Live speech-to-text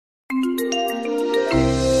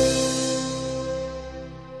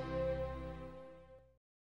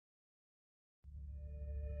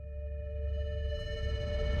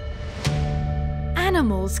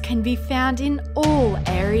Animals can be found in all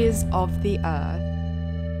areas of the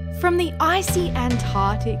Earth, from the icy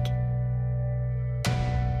Antarctic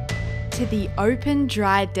to the open,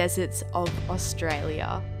 dry deserts of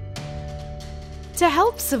Australia. To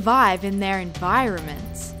help survive in their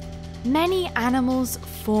environments, many animals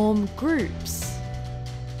form groups.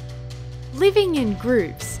 Living in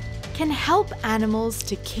groups can help animals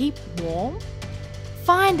to keep warm,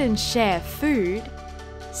 find and share food,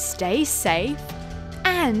 stay safe,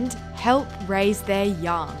 and help raise their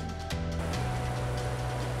young.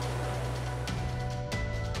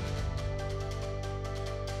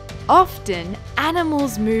 Often,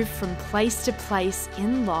 animals move from place to place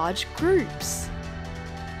in large groups.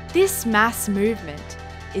 This mass movement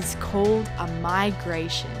is called a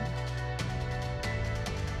migration.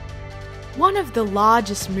 One of the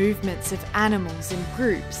largest movements of animals in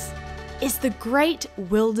groups is the Great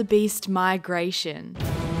Wildebeest Migration.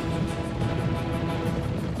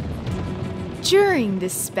 During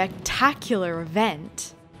this spectacular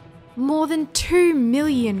event, more than 2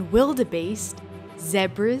 million wildebeest,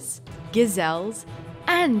 zebras, gazelles,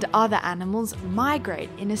 and other animals migrate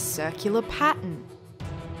in a circular pattern.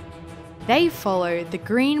 They follow the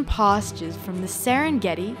green pastures from the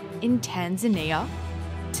Serengeti in Tanzania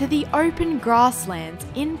to the open grasslands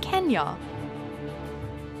in Kenya.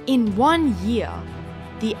 In 1 year,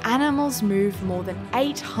 the animals move more than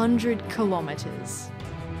 800 kilometers.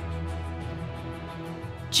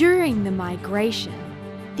 During the migration,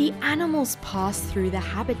 the animals pass through the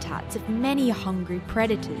habitats of many hungry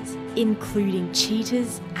predators, including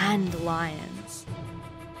cheetahs and lions.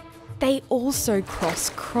 They also cross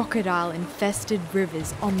crocodile-infested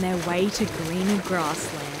rivers on their way to greener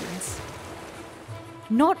grasslands.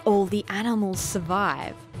 Not all the animals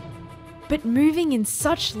survive, but moving in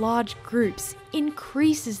such large groups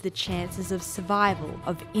increases the chances of survival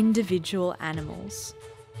of individual animals.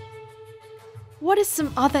 What are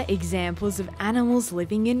some other examples of animals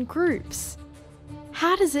living in groups?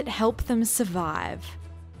 How does it help them survive?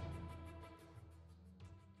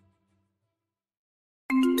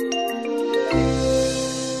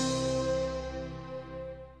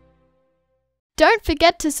 Don't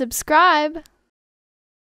forget to subscribe!